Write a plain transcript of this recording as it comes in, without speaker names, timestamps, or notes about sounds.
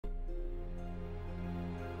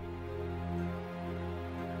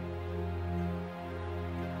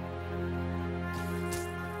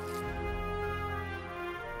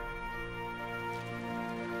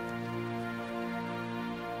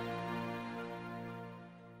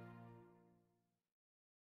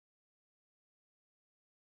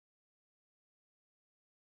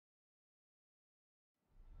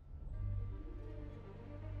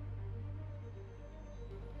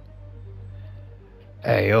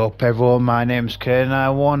Hey up everyone, my name's Kane and I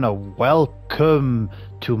wanna welcome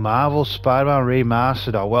to Marvel Spider-Man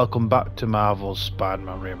Remastered, or welcome back to Marvel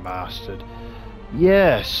Spider-Man Remastered.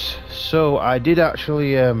 Yes, so I did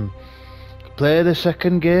actually play the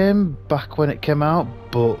second game back when it came out,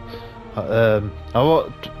 but I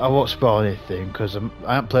won't spoil anything because I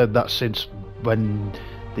haven't played that since when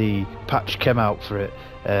the patch came out for it,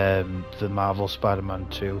 the Marvel Spider-Man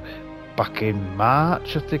 2. Back in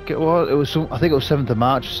March, I think it was. I think it was 7th of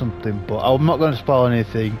March or something. But I'm not going to spoil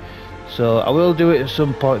anything, so I will do it at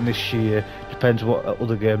some point this year. Depends what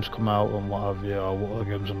other games come out and what have you, or what other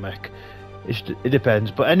games I make. It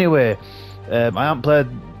depends. But anyway, I haven't played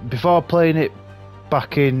before playing it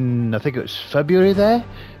back in. I think it was February there.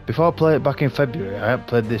 Before I played it back in February, I haven't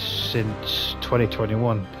played this since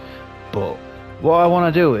 2021. But what I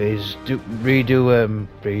want to do is redo,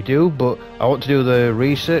 but I want to do the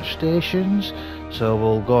research stations, so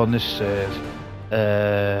we'll go on this save.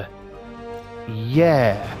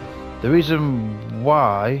 Yeah, the reason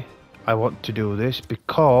why I want to do this,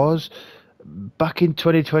 because back in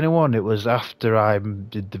 2021, it was after I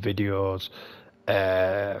did the videos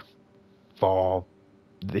for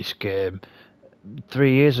this game.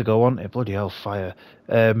 3 years ago, wasn't it? Bloody hellfire.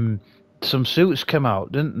 Some suits came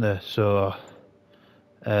out, didn't they? So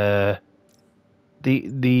the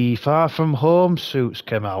Far From Home suits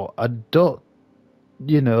came out. I don't,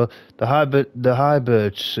 the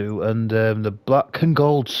hybrid suit and the black and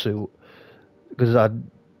gold suit, because I think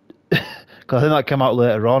that came out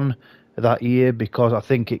later on that year, because I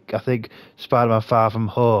think Spider-Man Far From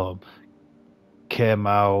Home came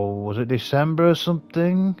out, was it December or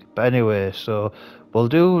something? But anyway, so we'll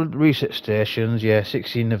do reset stations, yeah,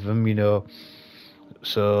 16 of them,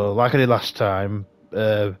 so like I did last time.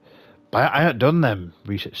 I haven't done them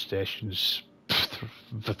research stations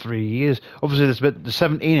for 3 years. Obviously, there's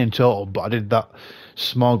 17 in total, but I did that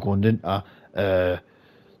smog one, didn't I?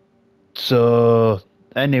 So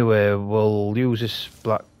anyway, we'll use this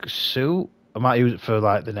black suit. I might use it for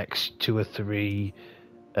like the next 2 or 3.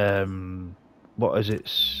 What is it?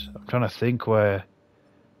 I'm trying to think where.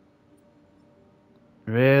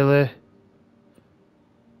 Really?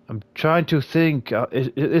 I'm trying to think. Is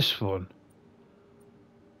it this one?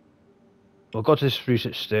 We'll go to this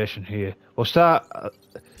research station here. We'll start. Is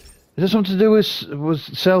there something to do with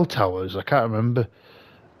cell towers? I can't remember.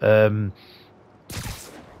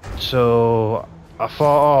 So I thought,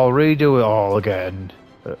 oh, I'll redo it all again.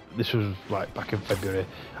 This was like back in February.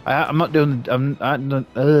 I'm not doing. I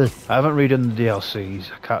haven't redone the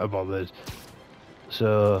DLCs. I can't be bothered.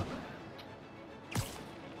 So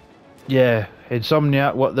yeah,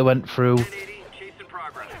 Insomniac, what they went through.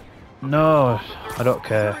 No, I don't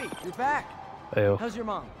care. You're back. Ew. How's your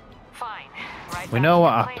mom? Fine. Right, We know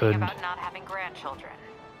what happened. about not having grandchildren.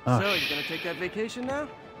 Oh, So, you gonna take that vacation now?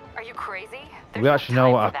 Are you crazy? We actually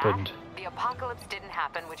know what happened. The apocalypse didn't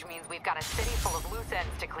happen, which means we've got a city full of loose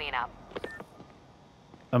ends to clean up.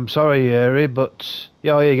 I'm sorry, Yuri, but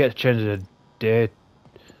yeah, you get to change the date.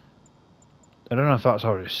 I don't know if that's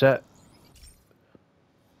already set.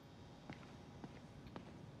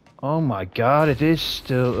 Oh my god, it is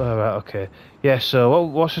still. Alright, okay. Yeah, so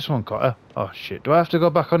what's this one called? Oh shit, do I have to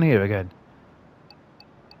go back on here again?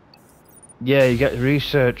 Yeah, you get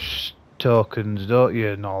research tokens, don't you,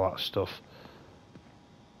 and all that stuff.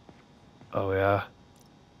 Oh yeah.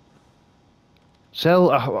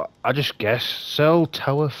 I just guess, cell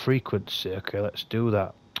tower frequency. Okay, let's do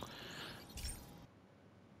that.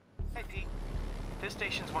 Hey Pete, this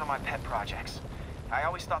station's one of my pet projects. I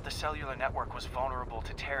always thought the cellular network was vulnerable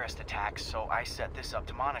to terrorist attacks, so I set this up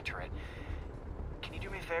to monitor it. Can you do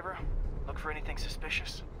me a favor? Look for anything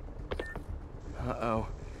suspicious? Uh-oh.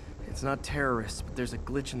 It's not terrorists, but there's a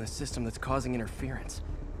glitch in the system that's causing interference.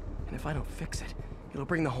 And if I don't fix it, it'll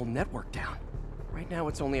bring the whole network down. Right now,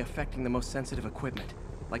 it's only affecting the most sensitive equipment,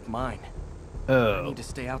 like mine. I need to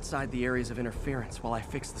stay outside the areas of interference while I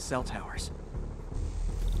fix the cell towers.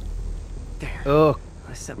 There. Oh.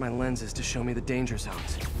 I set my lenses to show me the danger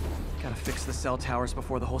zones. Gotta fix the cell towers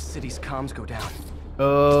before the whole city's comms go down.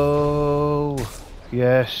 Oh.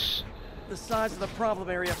 Yes. The size of the problem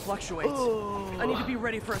area fluctuates. I need to be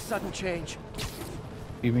ready for a sudden change.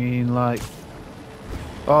 You mean like?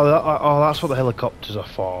 Oh, that's what the helicopters are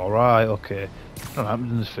for, right? Okay. I haven't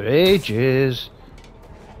done this for ages.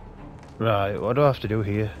 Right, what do I have to do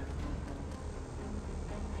here?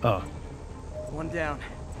 Oh. One down.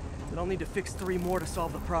 But I'll need to fix 3 more to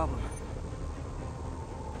solve the problem.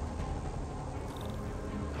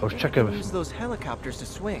 I was checking. Use those helicopters to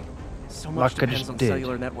swing. So much Like I depends just on did.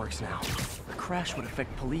 cellular networks now. A crash would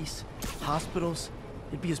affect police, hospitals.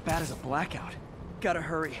 It'd be as bad as a blackout. Gotta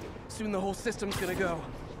hurry. Soon the whole system's gonna go.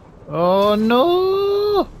 Oh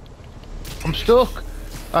no! I'm stuck.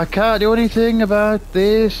 I can't do anything about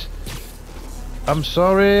this. I'm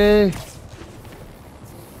sorry.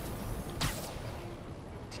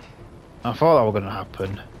 I thought that was gonna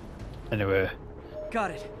happen. Anyway.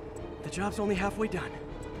 Got it. The job's only halfway done.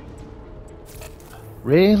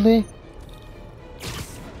 Really?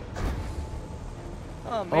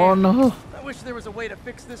 Oh man. Oh no. I wish there was a way to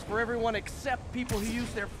fix this for everyone except people who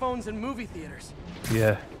use their phones in movie theaters.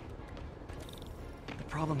 Yeah. The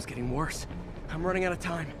problem's getting worse. I'm running out of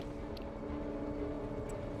time.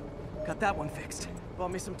 Got that one fixed.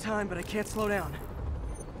 Bought me some time, but I can't slow down.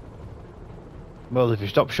 Well, if you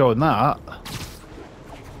stop showing that.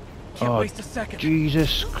 Can't waste a second.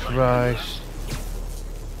 Jesus Christ.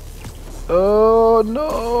 Oh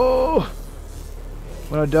no! I'm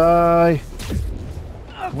gonna die.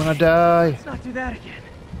 I'm gonna die. Let's not do that again.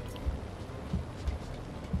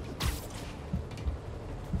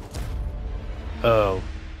 Oh,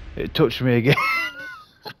 it touched me again.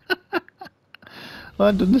 I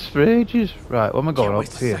haven't done this for ages. Right, where am I going? Can't Up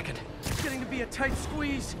waste a here. second. It's getting to be a tight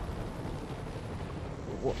squeeze.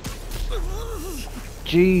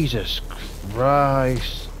 Jesus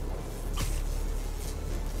Christ.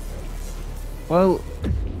 Well,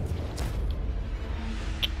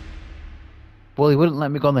 you wouldn't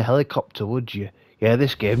let me go on the helicopter, would you? Yeah,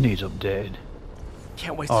 this game needs updating.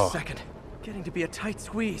 Can't waste a second. Getting to be a tight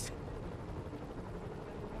squeeze.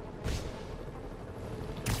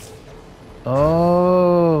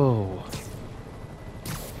 Oh.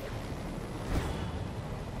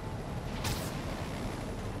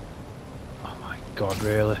 Oh my God,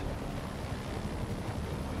 really?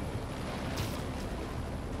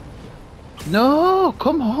 No,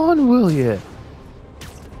 come on, will you?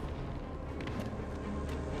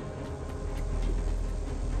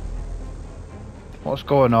 What's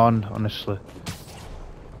going on, honestly?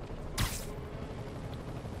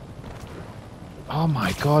 Oh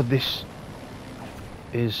my God, this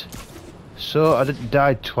is so... I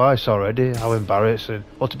died twice already. How embarrassing.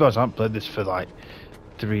 Well, to be honest, I haven't played this for like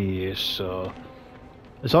 3 years, so...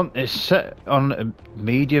 It's set on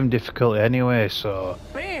medium difficulty anyway, so...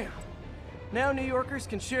 Bam! Now New Yorkers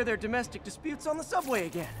can share their domestic disputes on the subway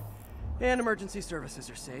again. And emergency services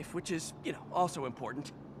are safe, which is, you know, also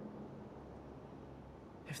important.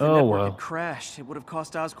 If the network had crashed, it would have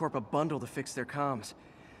cost Oscorp a bundle to fix their comms.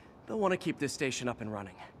 They'll want to keep this station up and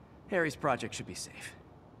running. Harry's project should be safe.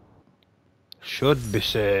 Should be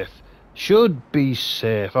safe. Should be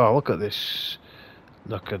safe. Oh, look at this.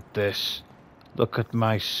 Look at this. Look at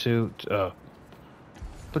my suit. Oh.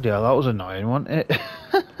 Bloody hell, that was annoying, wasn't it?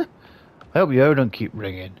 I hope your don't keep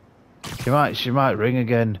ringing. She might ring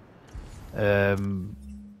again.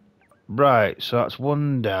 Right, so that's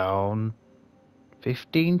one down.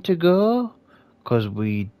 15 to go? Because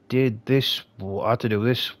we did this, I had to do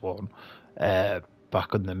this one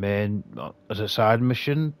back on the main, as a side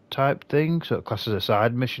mission type thing, so it classes as a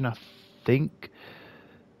side mission, I think.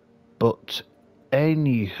 But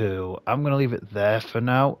anywho, I'm going to leave it there for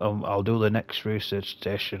now. I'll do the next research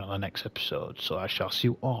station on the next episode, so I shall see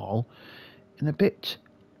you all in a bit.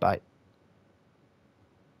 Bye.